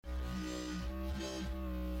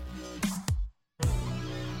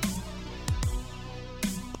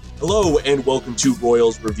Hello and welcome to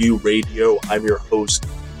Royals Review Radio. I'm your host,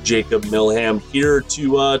 Jacob Milham, here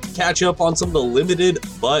to catch up on some of the limited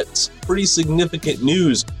but pretty significant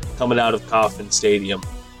news coming out of Kauffman Stadium.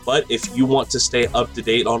 But if you want to stay up to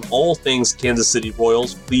date on all things Kansas City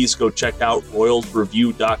Royals, please go check out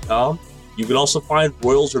RoyalsReview.com. You can also find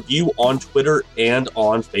Royals Review on Twitter and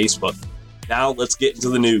on Facebook. Now let's get into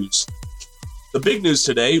the news. The big news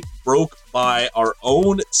today, broke by our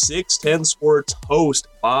own 610 Sports host,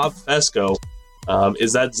 Bob Fesco,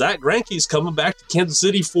 is that Zack Greinke's coming back to Kansas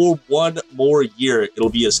City for one more year. It'll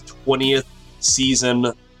be his 20th season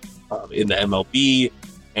in the MLB,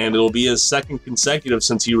 and it'll be his second consecutive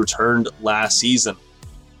since he returned last season.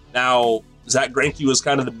 Now, Zack Greinke was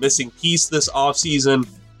kind of the missing piece this offseason.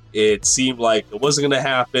 It seemed like it wasn't going to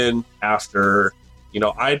happen after,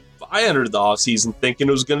 I entered the offseason thinking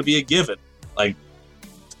it was going to be a given.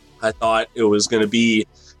 I thought it was going to be,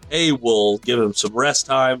 hey, we'll give him some rest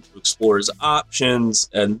time to explore his options,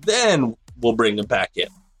 and then we'll bring him back in.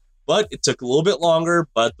 But it took a little bit longer,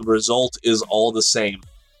 but the result is all the same.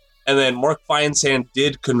 And then Mark Feinsand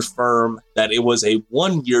did confirm that it was a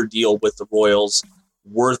one-year deal with the Royals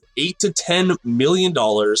worth $8 to $10 million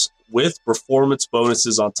with performance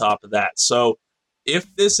bonuses on top of that. So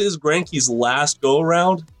if this is Greinke's last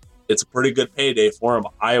go-around, it's a pretty good payday for him,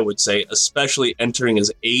 I would say, especially entering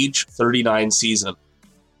his age 39 season.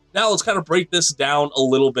 Now let's kind of break this down a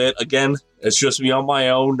little bit. Again, it's just me on my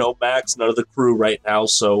own, no Max, none of the crew right now,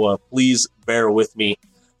 so please bear with me.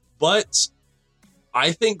 But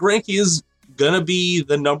I think Greinke is going to be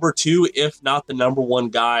the number two, if not the number one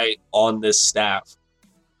guy on this staff.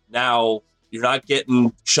 Now, you're not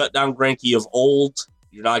getting shutdown Greinke of old.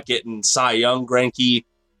 You're not getting Cy Young Greinke.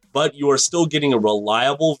 But you are still getting a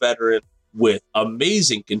reliable veteran with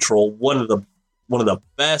amazing control, one of the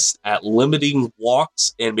best at limiting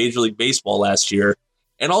walks in Major League Baseball last year,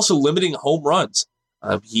 and also limiting home runs.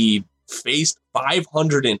 He faced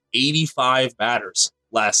 585 batters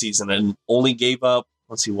last season and only gave up,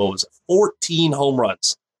 14 home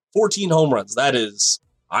runs. 14 home runs. That is,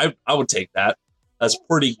 I would take that. That's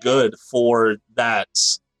pretty good for that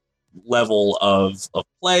level of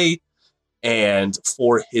play and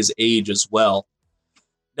for his age as well.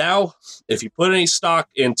 Now, if you put any stock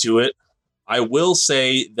into it, I will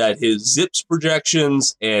say that his ZiPS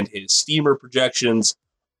projections and his Steamer projections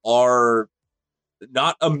are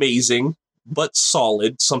not amazing, but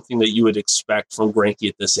solid, something that you would expect from Greinke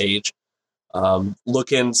at this age.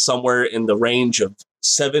 Looking somewhere in the range of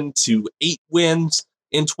 7 to 8 wins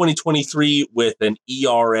in 2023 with an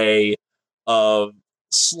ERA of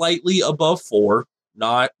slightly above 4.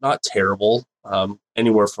 Not terrible.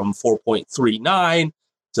 Anywhere from 4.39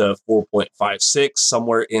 to 4.56,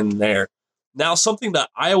 somewhere in there. Now, something that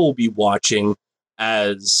I will be watching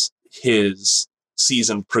as his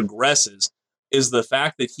season progresses is the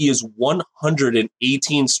fact that he is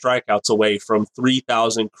 118 strikeouts away from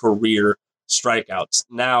 3,000 career strikeouts.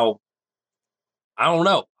 Now, I don't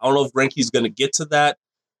know. I don't know if Greinke's going to get to that.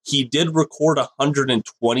 He did record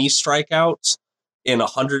 120 strikeouts in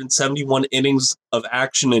 171 innings of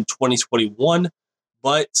action in 2021,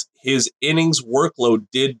 but his innings workload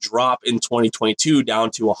did drop in 2022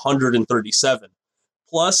 down to 137.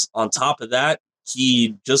 Plus, on top of that,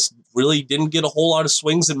 he just really didn't get a whole lot of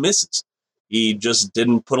swings and misses. He just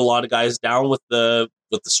didn't put a lot of guys down with the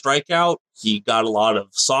strikeout. He got a lot of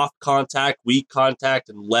soft contact, weak contact,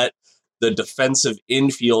 and let the defensive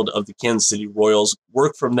infield of the Kansas City Royals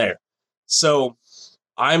work from there. So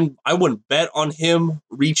I wouldn't bet on him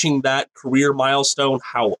reaching that career milestone.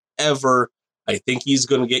 However, I think he's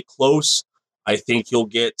going to get close. I think he'll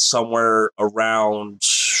get somewhere around,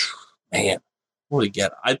 what do he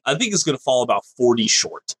get? I think it's going to fall about 40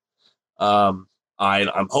 short. I'm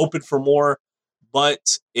hoping for more,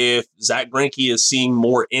 but if Zack Greinke is seeing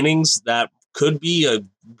more innings, that could be a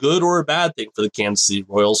good or a bad thing for the Kansas City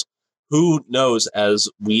Royals. Who knows as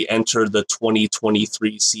we enter the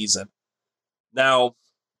 2023 season. Now,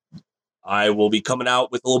 I will be coming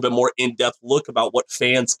out with a little bit more in-depth look about what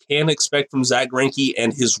fans can expect from Zack Greinke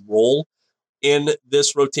and his role in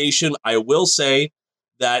this rotation. I will say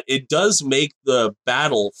that it does make the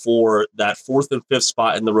battle for that 4th and 5th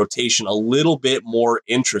spot in the rotation a little bit more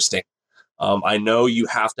interesting. I know you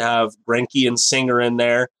have to have Greinke and Singer in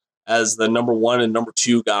there as the number 1 and number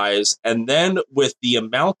 2 guys. And then with the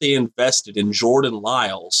amount they invested in Jordan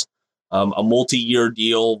Lyles, a multi-year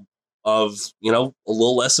deal of, a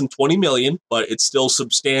little less than $20 million, but it's still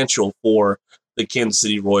substantial for the Kansas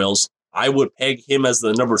City Royals. I would peg him as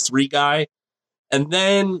the number 3 guy. And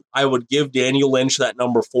then I would give Daniel Lynch that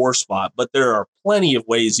number 4 spot. But there are plenty of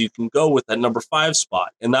ways you can go with that number 5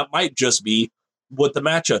 spot. And that might just be what the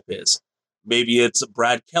matchup is. Maybe it's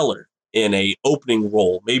Brad Keller in a opening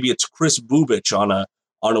role. Maybe it's Chris Bubich on a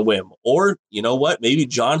whim. Or, you know what? Maybe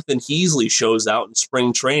Jonathan Heasley shows out in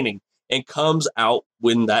spring training and comes out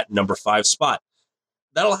win that number 5 spot.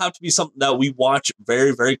 That'll have to be something that we watch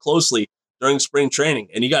very, very closely during spring training.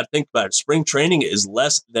 And you got to think about it. Spring training is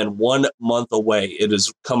less than 1 month away. It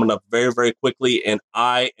is coming up very, very quickly, and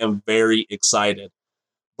I am very excited.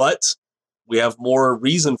 But we have more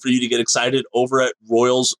reason for you to get excited over at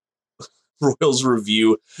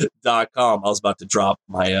RoyalsReview.com. I was about to drop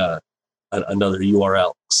my another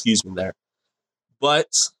URL. Excuse me there.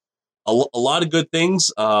 But a lot of good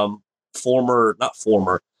things.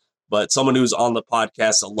 But someone who's on the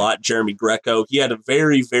podcast a lot, Jeremy Greco, he had a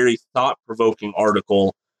very, very thought-provoking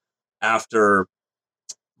article after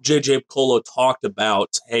JJ Picollo talked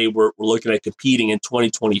about, hey, we're looking at competing in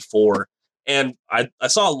 2024. And I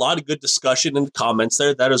saw a lot of good discussion in the comments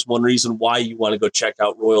there. That is one reason why you want to go check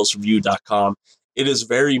out RoyalsReview.com. It is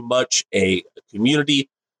very much a community.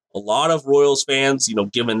 A lot of Royals fans,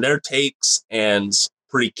 giving their takes and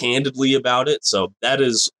pretty candidly about it. So that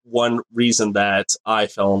is one reason that I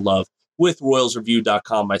fell in love with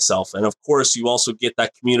RoyalsReview.com myself. And of course, you also get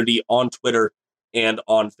that community on Twitter and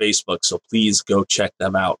on Facebook. So please go check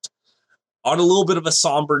them out. On a little bit of a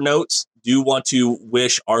somber note, do want to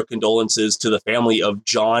wish our condolences to the family of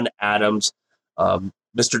John Adams.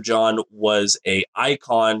 Mr. John was an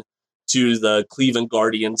icon to the Cleveland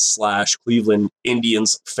Guardians / Cleveland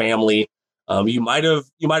Indians family. You might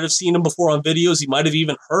have seen him before on videos. You might have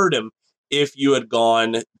even heard him if you had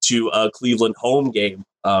gone to a Cleveland home game.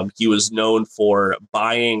 He was known for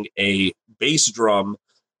buying a bass drum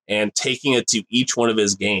and taking it to each one of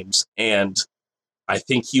his games. And I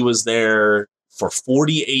think he was there for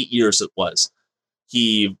 48 years. It was.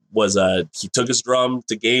 He took his drum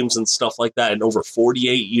to games and stuff like that. And over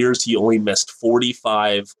 48 years, he only missed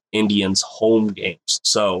 45 Indians home games.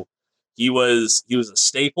 So he was a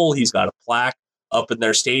staple. He's got a plaque up in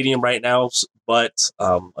their stadium right now, but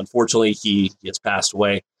unfortunately, he has passed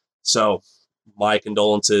away. So my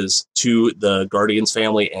condolences to the Guardians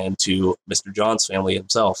family and to Mr. John's family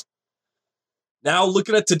himself. Now,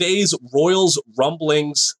 looking at today's Royals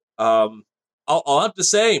rumblings, I'll have to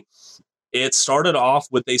say, it started off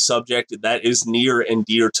with a subject that is near and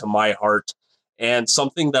dear to my heart, and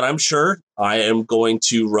something that I'm sure I am going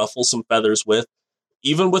to ruffle some feathers with,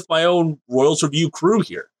 even with my own Royals Review crew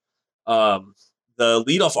here. The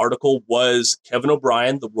leadoff article was Kevin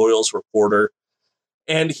O'Brien, the Royals reporter,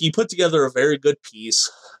 and he put together a very good piece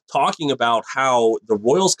talking about how the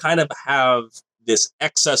Royals kind of have this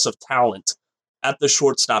excess of talent at the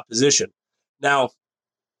shortstop position. Now,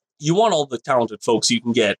 you want all the talented folks you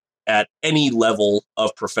can get at any level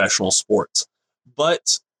of professional sports,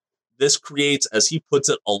 but this creates, as he puts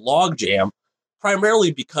it, a logjam,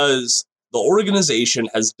 primarily because the organization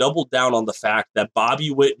has doubled down on the fact that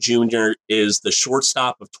Bobby Witt Jr. is the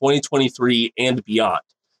shortstop of 2023 and beyond.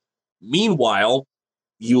 Meanwhile,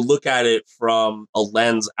 you look at it from a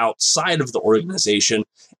lens outside of the organization,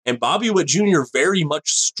 and Bobby Witt Jr. very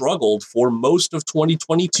much struggled for most of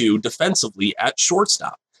 2022 defensively at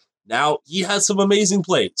shortstop. Now, he has some amazing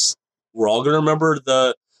plays. We're all going to remember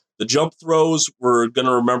the jump throws. We're going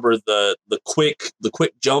to remember the quick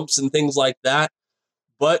jumps and things like that.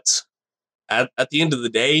 But at the end of the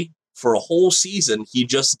day, for a whole season, he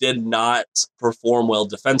just did not perform well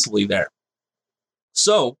defensively there.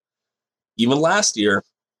 So, even last year,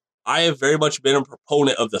 I have very much been a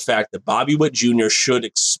proponent of the fact that Bobby Witt Jr. should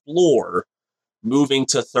explore moving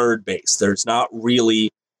to third base. There's not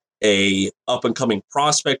really a up-and-coming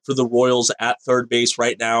prospect for the Royals at third base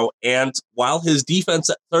right now, and while his defense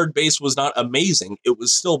at third base was not amazing, it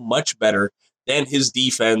was still much better than his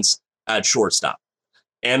defense at shortstop.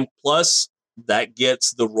 And plus, that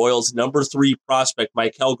gets the Royals' number 3 prospect,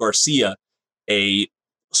 Maikel Garcia, a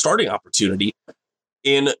starting opportunity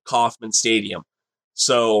in Kauffman Stadium.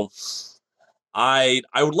 So I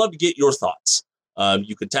would love to get your thoughts.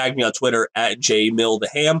 You can tag me on Twitter at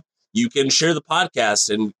jmilltheham. You can share the podcast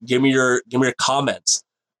and give me your comments.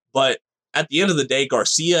 But at the end of the day,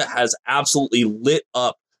 Garcia has absolutely lit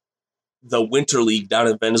up the Winter League down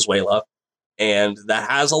in Venezuela, and that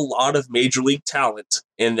has a lot of major league talent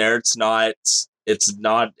in there. It's not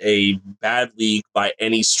a bad league by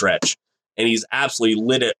any stretch, and he's absolutely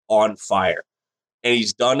lit it on fire. And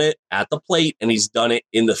he's done it at the plate, and he's done it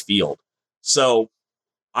in the field. So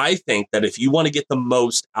I think that if you want to get the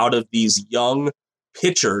most out of these young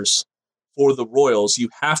pitchers for the Royals, you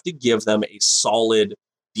have to give them a solid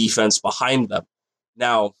defense behind them.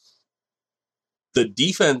 Now, the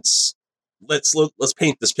defense, let's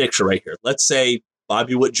paint this picture right here. Let's say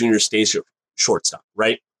Bobby Witt Jr. stays shortstop,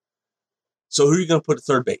 right? So who are you going to put at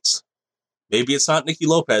third base? Maybe it's not Nicky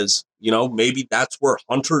Lopez. Maybe that's where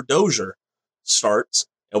Hunter Dozier starts.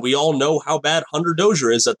 And we all know how bad Hunter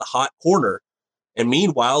Dozier is at the hot corner. And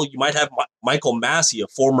meanwhile, you might have Michael Massey, a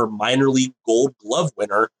former minor league Gold Glove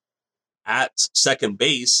winner, at second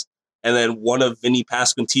base, and then one of Vinny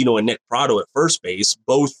Pasquantino and Nick Pratto at first base,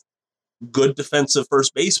 both good defensive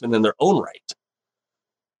first basemen in their own right.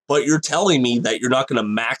 But you're telling me that you're not going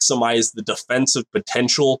to maximize the defensive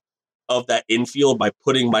potential of that infield by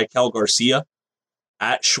putting Michael Garcia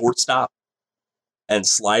at shortstop and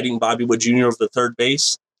sliding Bobby Witt Jr. over the third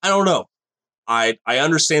base? I don't know. I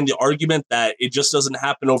understand the argument that it just doesn't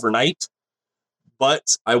happen overnight,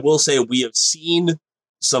 but I will say we have seen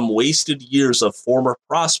some wasted years of former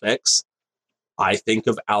prospects. I think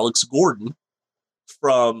of Alex Gordon,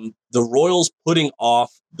 from the Royals putting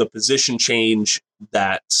off the position change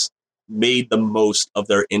that made the most of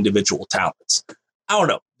their individual talents. I don't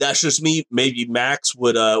know. That's just me. Maybe Max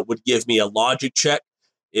would give me a logic check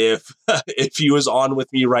if he was on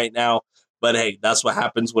with me right now. But hey, that's what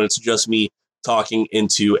happens when it's just me talking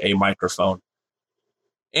into a microphone.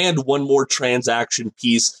 And one more transaction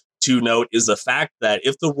piece to note is the fact that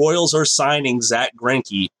if the Royals are signing Zach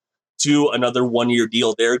Greinke to another one-year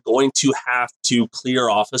deal, they're going to have to clear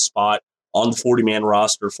off a spot on the 40-man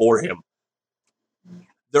roster for him.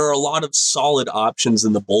 There are a lot of solid options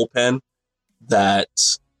in the bullpen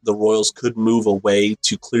that the Royals could move away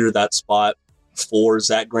to clear that spot for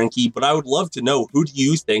Zach Greinke, but I would love to know, who do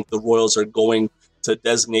you think the Royals are going to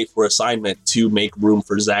designate for assignment to make room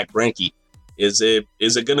for Zach Greinke? Is it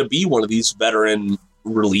going to be one of these veteran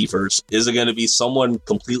relievers? Is it going to be someone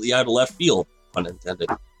completely out of left field, unintended?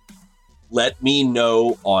 Let me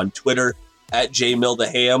know on Twitter at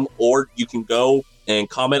jmildaham, or you can go and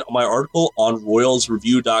comment on my article on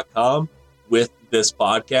royalsreview.com with this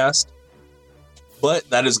podcast. But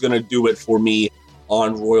that is going to do it for me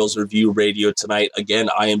on Royals Review Radio tonight. Again,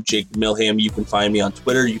 I am Jacob Milham. You can find me on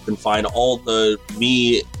Twitter. You can find all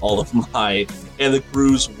of my and the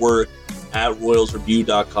crew's work at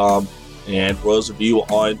royalsreview.com and Royals Review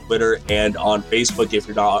on Twitter and on Facebook. If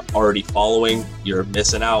you're not already following, you're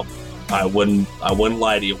missing out. I wouldn't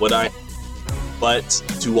lie to you, would I? But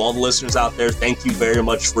to all the listeners out there, thank you very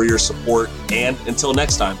much for your support. And until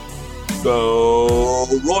next time, go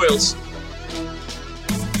Royals!